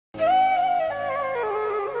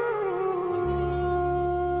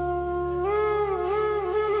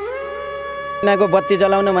नाको बत्ती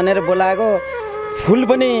जलाउन भनेर बोलाएको फुल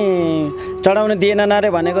पनि चढाउन दिएन न रे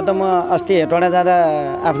भनेको त म अस्ति हेटौडा जाँदा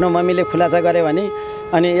आफ्नो मम्मीले खुलासा गरे भने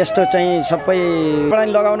अनि यस्तो चाहिँ सबै पढाइ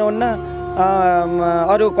लगाउनु हुन्न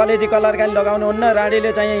अरू कलेजी कलर काली लगाउनु हुन्न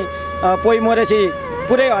राडीले चाहिँ पोइ मोरेसी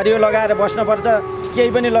पुरै हरियो लगाएर बस्नुपर्छ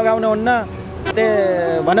केही पनि लगाउनु हुन्न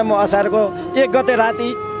भनौँ म असारको 1 गते राति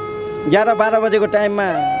 11-12 बजेको टाइममा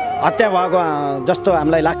हत्या भएको जस्तो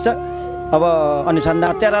हामीलाई लाग्छ। अब अनुसन्धान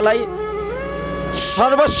हत्यारालाई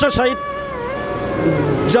सर्वस्व सहित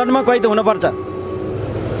जन्म कैद हुनुपर्छ,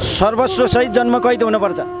 सर्वस्व सहित जन्म कैद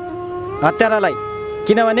हुनुपर्छ हत्यारालाई।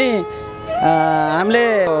 किनभने हामीले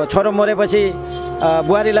छोरो मरेपछि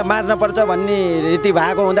बुहारीलाई मार्नुपर्छ भन्ने रीति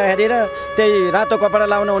भएको हुँदाखेरि र त्यही रातो कपडा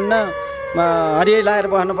लाउनु हुन्न हरियो लाएर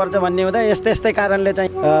बस्नुपर्छ भन्ने हुँदा यस्तै कारणले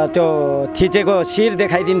चाहिँ त्यो थिचेको शिर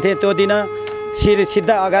देखाइदिन्थे। त्यो दिन शिर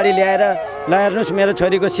सिधा अगाडि ल्याएर ल हेर्नुहोस् मेरो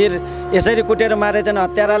छोरीको शिर यसरी कुटेर मारेछन्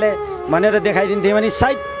हत्याराले भनेर देखाइदिन्थे भने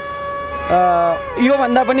सायद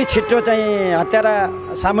योभन्दा पनि छिटो चाहिँ हत्यारा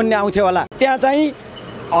सामुन्य आउँथ्यो होला। त्यहाँ चाहिँ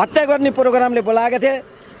हत्या गर्ने प्रोग्रामले बोलाएका थिए,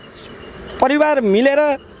 परिवार मिलेर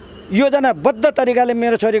योजनाबद्ध तरिकाले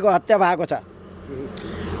मेरो छोरीको हत्या भएको छ।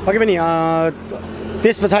 पक्कै पनि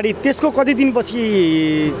त्यस पछाडि त्यसको कति दिनपछि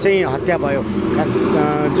चाहिँ हत्या भयो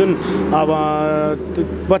जुन अब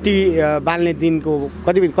बत्ती बाल्ने दिनको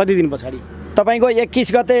कति दिन पछाडि? तपाईँको 21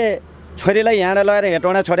 गते छोरीलाई यहाँ लगेर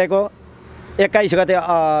हेटौडा छोडेको, 21 गते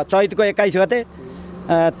चैतको 21 गते,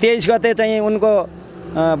 23 गते चाहिँ उनको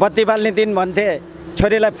बत्ती बाल्ने दिन भन्थे,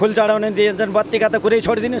 छोरीलाई फुल चढाउने दिन्छन्, बत्तीका त कुरै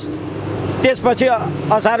छोडिदिनुहोस्। त्यसपछि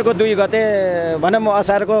असारको 2 गते भनौँ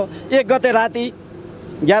असारको 1 गते राति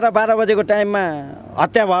 11-12 बजेको टाइममा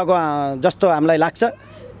हत्या भएको जस्तो हामीलाई लाग्छ।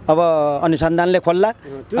 अब अनुसन्धानले खोल्ला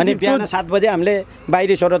अनि बिहान 7 बजे हामीले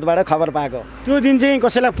बाहिरी स्रोतबाट खबर पाएको। त्यो दिन चाहिँ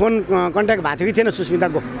कसैलाई फोन कन्ट्याक्ट भएको थियो कि थिएन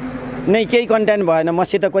सुस्मिताको? नै केही कन्ट्याक्ट भएन,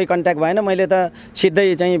 मसित कोही कन्ट्याक्ट भएन। मैले त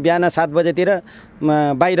सिधै चाहिँ बिहान 7 बजेतिर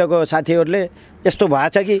बाहिरको साथीहरूले यस्तो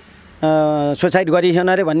भएछ कि सुसाइड गरिसन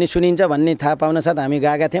अरे भन्ने सुनिन्छ भन्ने थाहा पाउन साथ हामी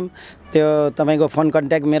गएका थियौँ। त्यो तपाईँको फोन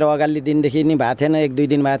कन्ट्याक्ट मेरो अगाडि दिनदेखि नि भएको थिएन, 1-2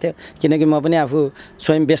 दिन भएको थियो, किनकि म पनि आफू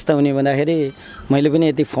स्वयं व्यस्त हुने भन्दाखेरि मैले पनि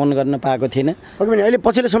यति फोन गर्न पाएको थिइनँ। पनि अहिले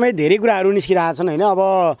पछिल्लो समय धेरै कुराहरू निस्किरहेका छन् होइन। अब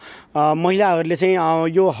महिलाहरूले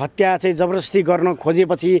चाहिँ यो हत्या चाहिँ जबरजस्ती गर्न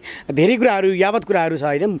खोजेपछि धेरै कुराहरू यावत कुराहरू छ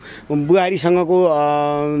होइन। बुहारीसँगको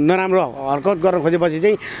नराम्रो हरकत गर्न खोजेपछि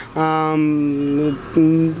चाहिँ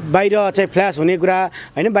बाहिर चाहिँ फ्ल्यास हुने कुरा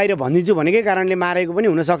होइन, बाहिर भनिदिन्छु भनेकै कारणले मारेको पनि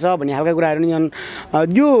हुनसक्छ भन्ने खालका कुराहरू नि छन्।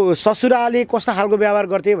 यो ससुराले कस्तो खालको व्यवहार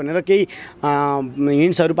गर्थे भनेर केही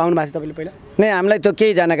हिन्ट्सहरू पाउनु भएको थियो तपाईँले पहिला? नै हामीलाई त्यो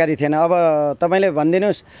केही जानकारी थिएन। अब तपाईँले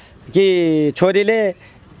भनिदिनुहोस् कि छोरीले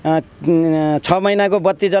 6 महिनाको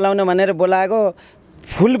बत्ती जलाउन भनेर बोलाएको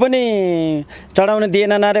फुल पनि चढाउन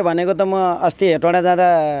दिएन न रे भनेको त म अस्ति हेटौडा जाँदा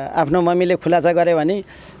आफ्नो मम्मीले खुलासा गरे भने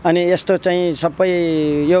अनि यस्तो चाहिँ सबै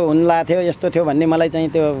यो हुन लाग्थ्यो यस्तो थियो भन्ने मलाई चाहिँ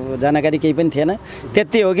त्यो जानकारी केही पनि थिएन।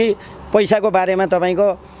 त्यति हो कि पैसाको बारेमा तपाईँको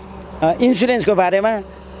इन्सुरेन्सको बारेमा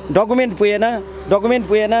डकुमेन्ट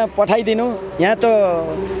पुगेन पठाइदिनु, यहाँ त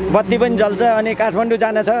बत्ती पनि जल्छ अनि काठमाडौँ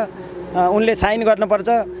जान छ उनले साइन गर्नुपर्छ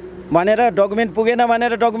भनेर डकुमेन्ट पुगेन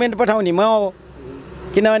भनेर डकुमेन्ट पठाउने म हो।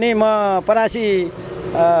 किनभने म परासी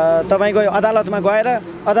तपाईँको अदालतमा गएर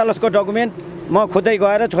अदालतको डकुमेन्ट म खुदै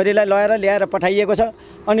गएर छोरीलाई ल्याएर पठाइएको छ।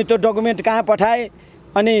 अनि त्यो डकुमेन्ट कहाँ पठाएँ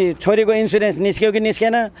अनि छोरीको इन्सुरेन्स निस्क्यो कि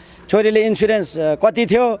निस्केन, छोरीले इन्सुरेन्स कति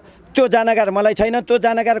थियो त्यो जानकार मलाई छैन। त्यो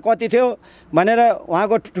जानकार कति थियो भनेर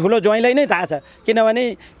उहाँको ठुलो ज्वाइँलाई नै थाहा छ, किनभने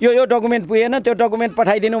यो डकुमेन्ट पुगेन त्यो डकुमेन्ट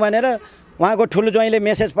पठाइदिनु भनेर उहाँको ठुलो ज्वाइँले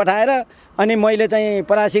मेसेज पठाएर अनि मैले चाहिँ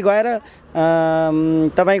परासी गएर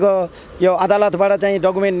तपाईँको यो अदालतबाट चाहिँ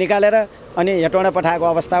डकुमेन्ट निकालेर अनि हेटौडा पठाएको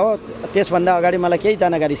अवस्था हो। त्यसभन्दा अगाडि मलाई केही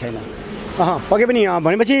जानकारी छैन। पक्कै पनि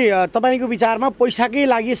भनेपछि तपाईँको विचारमा पैसाकै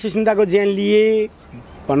लागि सुस्मिताको ज्यान लिए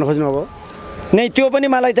भन्न खोज्नुभएको नै? त्यो पनि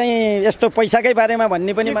मलाई चाहिँ यस्तो पैसाकै बारेमा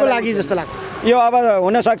भन्ने पनि मलाई लागि जस्तो लाग्छ। यो अब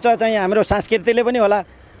हुनसक्छ चाहिँ हाम्रो संस्कृतिले पनि होला,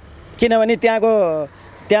 किनभने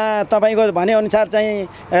त्यहाँ तपाईँको भनेअनुसार चाहिँ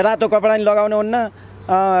रातो कपडा नि लगाउनु हुन्न,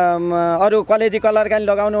 अरू कलेजी कलर काली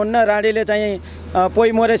लगाउनु हुन्न, राडीले चाहिँ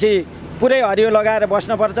पोइ मोरेसी पुरै हरियो लगाएर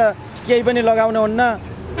बस्नुपर्छ, केही पनि लगाउनु हुन्न।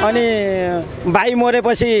 अनि भाइ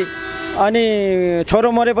मरेपछि अनि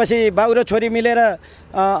छोरो मरेपछि बाउ र छोरी मिलेर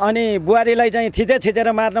अनि बुहारीलाई चाहिँ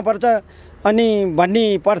थिचेर मार्नुपर्छ अनि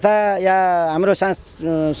भन्ने प्रथा या हाम्रो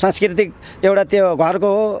सांस्कृतिक एउटा त्यो घरको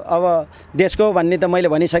हो, अब देशको भन्ने त मैले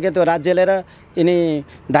भनिसकेँ। त्यो राज्यले र यिनी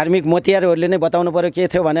धार्मिक मोतियारहरूले नै बताउनु पर्यो के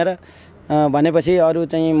थियो भनेर भनेपछि अरू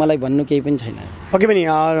चाहिँ मलाई भन्नु केही पनि छैन। पक्कै पनि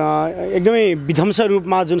एकदमै विध्वंस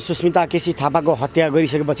रूपमा जुन सुस्मिता केसी थापाको हत्या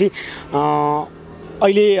गरिसकेपछि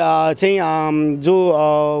अहिले चाहिँ जो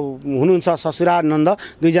हुनुहुन्छ ससुरा नन्द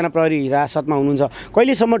दुईजना प्रहरी हिरासतमा हुनुहुन्छ,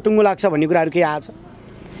 कहिलेसम्म टुङ्गो लाग्छ भन्ने कुराहरू केही आएको छ?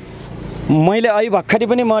 मैले अहिले भर्खरै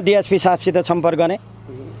पनि म डिएसपी साहबसित सम्पर्क गरेँ।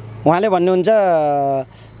 उहाँले भन्नुहुन्छ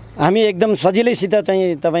हामी एकदम सजिलैसित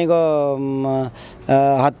चाहिँ तपाईँको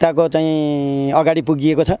हत्याको चाहिँ अगाडि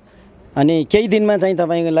पुगिएको छ, अनि केही दिनमा चाहिँ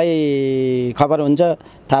तपाईँलाई खबर हुन्छ,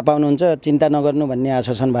 थाहा पाउनुहुन्छ, चिन्ता नगर्नु भन्ने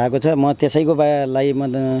आश्वासन भएको छ। म त्यसैको लागि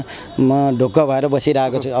म ढुक्क भएर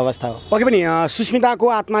बसिरहेको छु अवस्था हो। पक्कै पनि सुस्मिताको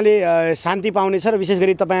आत्माले शान्ति पाउनेछ र विशेष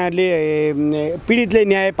गरी तपाईँहरूले पीडितले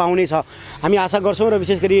न्याय पाउनेछ हामी आशा गर्छौँ र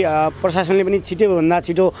विशेष गरी प्रशासनले पनि छिटोभन्दा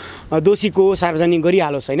छिटो दोषीको सार्वजनिक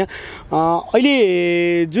गरिहालोस् होइन। अहिले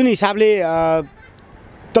जुन हिसाबले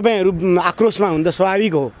तपाईँहरू आक्रोशमा हुनु त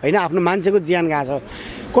स्वाभाविक हो होइन, आफ्नो मान्छेको ज्यान गएको छ,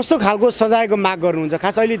 कस्तो खालको सजायको माग गर्नुहुन्छ?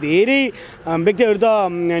 खास अहिले धेरै व्यक्तिहरू त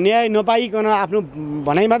न्याय नपाइकन आफ्नो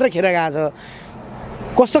भनाइ मात्र खेर गएको छ,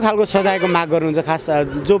 कस्तो खालको सजायको माग गर्नुहुन्छ?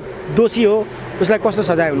 खास जो दोषी हो उसलाई कस्तो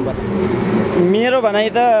सजाय हुनुपर्छ? मेरो भनाइ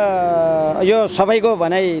त यो सबैको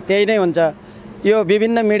भनाइ त्यही नै हुन्छ। यो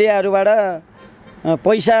विभिन्न मिडियाहरूबाट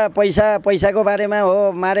पैसा पैसा पैसाको बारेमा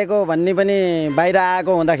हो मारेको भन्ने पनि बाहिर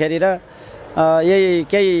आएको हुँदाखेरि र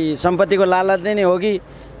यही केही सम्पत्तिको लालचले नै हो कि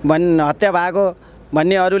हत्या भएको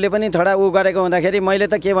भन्ने अरूले पनि थोडा उ गरेको हुँदाखेरि मैले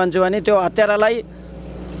त के भन्छु भने त्यो हत्यारालाई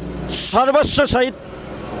सर्वस्वसहित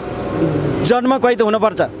जन्मकैद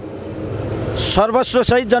हुनुपर्छ,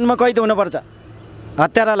 सर्वस्वसहित जन्मकैद हुनुपर्छ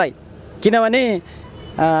हत्यारालाई। किनभने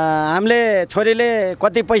हामीले छोरीले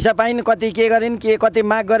कति पैसा पाइन्, कति के गरिन्, के कति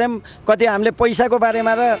माग गऱ्यौँ, कति हामीले पैसाको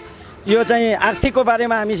बारेमा र यो चाहिँ आर्थिकको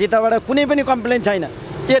बारेमा हामीसितबाट कुनै पनि कम्प्लेन छैन।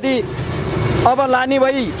 यदि अब लाने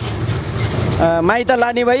भई माइत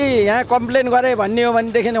लाने भई यहाँ कम्प्लेन गरे भन्ने हो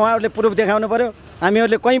भनेदेखि उहाँहरूले प्रुफ देखाउनु पऱ्यो।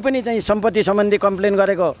 हामीहरूले कहीँ पनि चाहिँ सम्पत्ति सम्बन्धी कम्प्लेन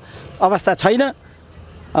गरेको अवस्था छैन।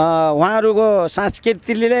 उहाँहरूको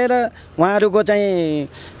संस्कृतिले लिएर उहाँहरूको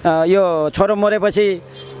चाहिँ यो छोरो मरेपछि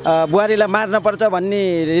बुहारीलाई मार्नुपर्छ भन्ने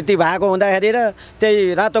रीति भएको हुँदाखेरि र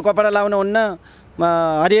त्यही रातो कपडा लाउनु हुन्न,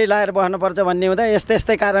 हरियै लाएर बस्नुपर्छ भन्ने हुँदा यस्तै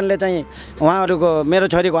यस्तै कारणले चाहिँ उहाँहरूको मेरो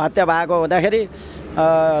छोरीको हत्या भएको हुँदाखेरि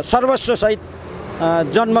सर्वस्वसहित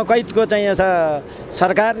जन्मकैदको चाहिँ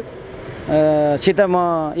सरकार सित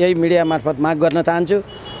म यही मिडिया मार्फत माग गर्न चाहन्छु।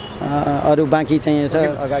 अरू बाँकी चाहिँ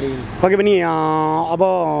छ अगाडि पक्कै पनि अब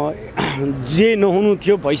जे नहुनु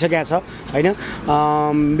थियो भइसकेको छ होइन।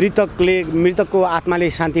 मृतकको आत्माले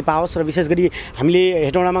शान्ति पाओस् र विशेष गरी हामीले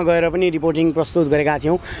हेटौडामा गएर पनि रिपोर्टिङ प्रस्तुत गरेका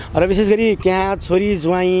थियौँ र विशेष गरी त्यहाँ छोरी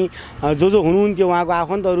ज्वाइँ जो हुनुहुन्थ्यो उहाँको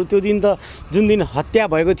आफन्तहरू त्यो दिन त जुन दिन हत्या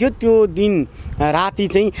भएको थियो त्यो दिन राति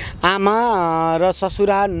चाहिँ आमा र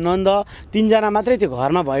ससुरा नन्द तीनजना मात्रै त्यो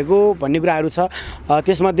घरमा भएको भन्ने कुराहरू छ।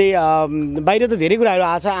 त्यसमध्ये बाहिर त धेरै कुराहरू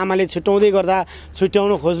आएको छ, आमाले छुट्याउँदै गर्दा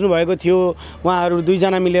छुट्याउन खोज्नु भएको थियो, उहाँहरू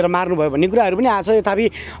दुईजना मिलेर मार्नुभयो भन्ने कुराहरू पनि आएको छ। तथापि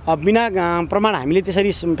बिना प्रमाण हामीले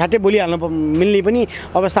त्यसरी फ्याट्टै बोलिहाल्न मिल्ने पनि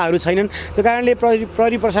अवस्थाहरू छैनन्। त्यो कारणले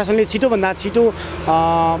प्रहरी प्रशासनले छिटोभन्दा छिटो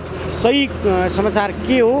सही समाचार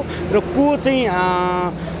के हो र को चाहिँ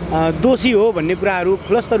दोषी हो भन्ने कुराहरू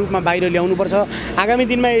खुलस्त रूपमा बाहिर ल्याउनुपर्छ। आगामी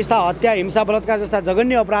दिनमा यस्ता हत्या हिंसा बलात्कार जस्ता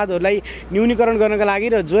जघन्य अपराधहरूलाई न्यूनीकरण गर्नका लागि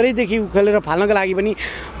र जोरैदेखि उखेलेर फाल्नका लागि पनि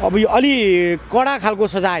अब यो अलि कडा खालको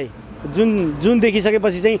सजाय जुन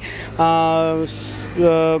देखिसकेपछि चाहिँ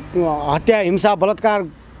हत्या हिंसा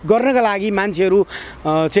बलात्कार गर्नका लागि मान्छेहरू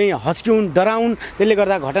चाहिँ हच्क्यौन् डराउन्, त्यसले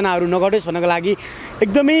गर्दा घटनाहरू नघटोस् भन्नका लागि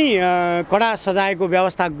एकदमै कडा सजायको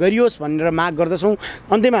व्यवस्था गरियोस् भनेर माग गर्दछौँ।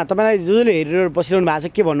 अन्त्यमा तपाईँलाई जसले हेरेर बसिरहनु भएको छ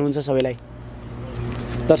के भन्नुहुन्छ सबैलाई?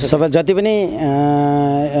 सबै जति पनि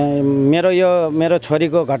मेरो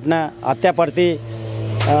छोरीको घटना हत्याप्रति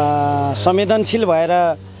संवेदनशील भएर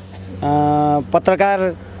पत्रकार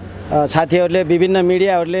साथीहरूले विभिन्न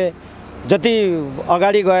मिडियाहरूले जति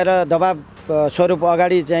अगाडि गएर दबाब स्वरूप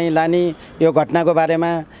अगाडि चाहिँ लाने यो घटनाको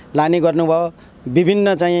बारेमा लाने गर्नुभयो।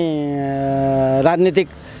 विभिन्न चाहिँ राजनीतिक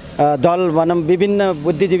दल भनौँ, विभिन्न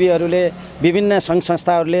बुद्धिजीवीहरूले, विभिन्न सङ्घ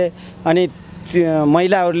संस्थाहरूले अनि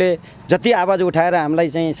महिलाहरूले जति आवाज उठाएर हामीलाई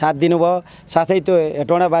चाहिँ साथ दिनुभयो। साथै त्यो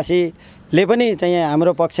हेटौडावासीले पनि चाहिँ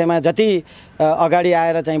हाम्रो पक्षमा जति अगाडि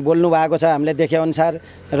आएर चाहिँ बोल्नु भएको छ हामीले देखेअनुसार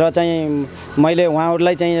र चाहिँ मैले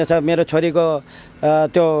उहाँहरूलाई चाहिँ मेरो छोरीको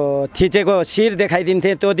त्यो थिचेको शिर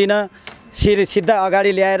देखाइदिन्थेँ। त्यो दिन शिर सिधा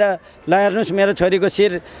अगाडि ल्याएर ल हेर्नुहोस् मेरो छोरीको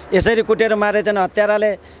शिर यसरी कुटेर मारेछन्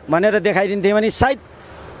हत्याराले भनेर देखाइदिन्थेँ भने सायद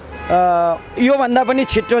योभन्दा पनि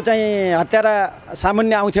छिटो चाहिँ हत्यारा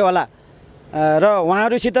सामुन्य आउँथ्यो होला। र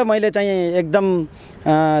उहाँहरूसित मैले चाहिँ एकदम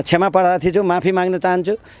क्षमा प्रार्थी छु, माफी माग्न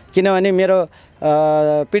चाहन्छु। किनभने मेरो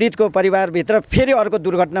पीडितको परिवारभित्र फेरि अर्को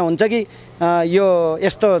दुर्घटना हुन्छ कि यो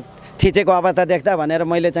यस्तो थिचेको अवस्था देख्दा भनेर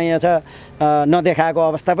मैले चाहिँ नदेखाएको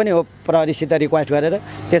अवस्था पनि हो प्रहरीसित रिक्वेस्ट गरेर।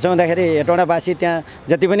 त्यसो हुँदाखेरि हेटौडावासी त्यहाँ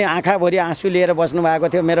जति पनि आँखाभरि आँसु लिएर बस्नु भएको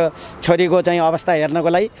थियो मेरो छोरीको चाहिँ अवस्था हेर्नको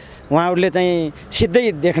लागि, उहाँहरूले चाहिँ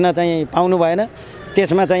सिधै देख्न चाहिँ पाउनु भएन।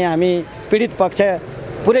 त्यसमा चाहिँ हामी पीडित पक्ष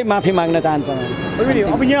पुरै माफी माग्न चाहन्छौँ।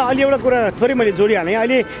 अब यहाँ अलि एउटा कुरा थोरै मैले जोडिहालेँ।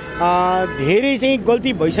 अहिले धेरै चाहिँ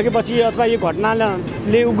गल्ती भइसकेपछि अथवा यो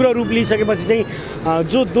घटनाले उग्र रूप लिइसकेपछि चाहिँ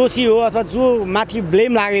जो दोषी हो अथवा जो माथि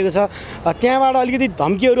ब्लेम लागेको छ त्यहाँबाट अलिकति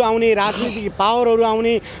धम्कीहरू आउने, राजनीतिक पावरहरू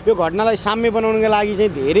आउने, यो घटनालाई साम्य बनाउनको लागि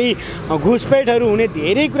चाहिँ धेरै घुसपेटहरू हुने,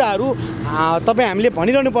 धेरै कुराहरू तपाईँ हामीले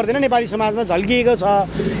भनिरहनु पर्दैन, नेपाली समाजमा झल्किएको छ।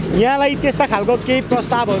 यहाँलाई त्यस्ता खालको केही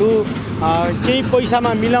प्रस्तावहरू केही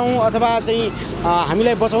पैसामा मिलाउँ अथवा चाहिँ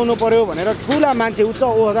हामीलाई बचाउनु पर्यो भनेर ठुला मान्छे उच्च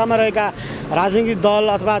ओहदामा रहेका राजनीतिक दल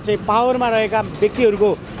अथवा चाहिँ पावरमा रहेका व्यक्तिहरूको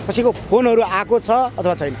कसैको फोनहरू आएको छ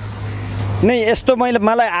अथवा छैन? नै यस्तो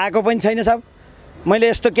मलाई आएको पनि छैन साहब, मैले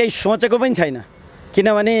यस्तो केही सोचेको पनि छैन।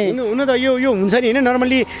 किनभने हुन त यो हुन्छ नि होइन,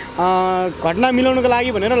 नर्मली घटना मिलाउनको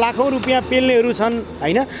लागि भनेर लाखौँ रुपियाँ पेल्नेहरू छन्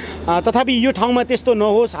होइन। तथापि यो ठाउँमा त्यस्तो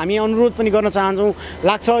नहोस् हामी अनुरोध पनि गर्न चाहन्छौँ।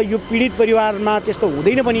 लाग्छ यो पीडित परिवारमा त्यस्तो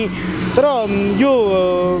हुँदैन पनि, तर यो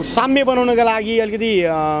साम्य बनाउनका लागि अलिकति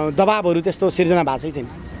दबाबहरू त्यस्तो सिर्जना भएको छैन।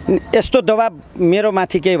 यस्तो दबाब मेरो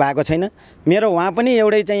माथि केही भएको छैन। मेरो वहाँ पनि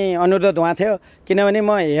एउटै चाहिँ अनुरोध उहाँ थियो, किनभने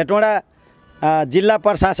म हेटौडा जिल्ला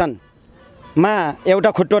प्रशासनमा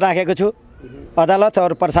एउटा खुट्टो राखेको छु अदालत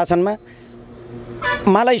और प्रशासनमा।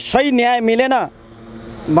 मलाई सही न्याय मिलेन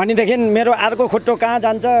भनेदेखि मेरो अर्को खुट्टो कहाँ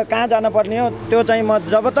जान्छ, कहाँ जान पर्ने हो, त्यो चाहिँ म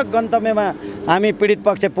जब तक गन्तव्यमा हामी पीडित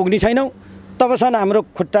पक्ष पुग्ने छैनौँ तबसम्म हाम्रो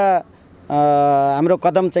खुट्टा हाम्रो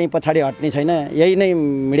कदम चाहिँ पछाडि हट्ने छैन। यही नै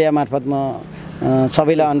मिडिया मार्फत म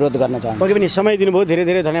सबैलाई अनुरोध गर्न चाहन्छु। पक्कै पनि समय दिनुभयो, धेरै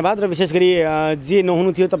धेरै धन्यवाद। र विशेष गरी जे नहुनु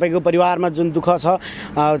थियो तपाईँको परिवारमा जुन दुःख छ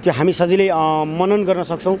त्यो हामी सजिलै मनन गर्न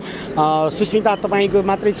सक्छौँ। सुस्मिता तपाईँको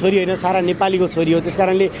मात्रै छोरी होइन, सारा नेपालीको छोरी हो। त्यस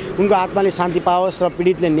कारणले उनको आत्माले शान्ति पाओस् र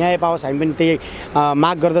पीडितले न्याय पाओस् हामी पनि त्यही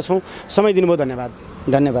माग गर्दछौँ। समय दिनुभयो, धन्यवाद।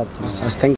 धन्यवाद। हस्, थ्याङ्क यू।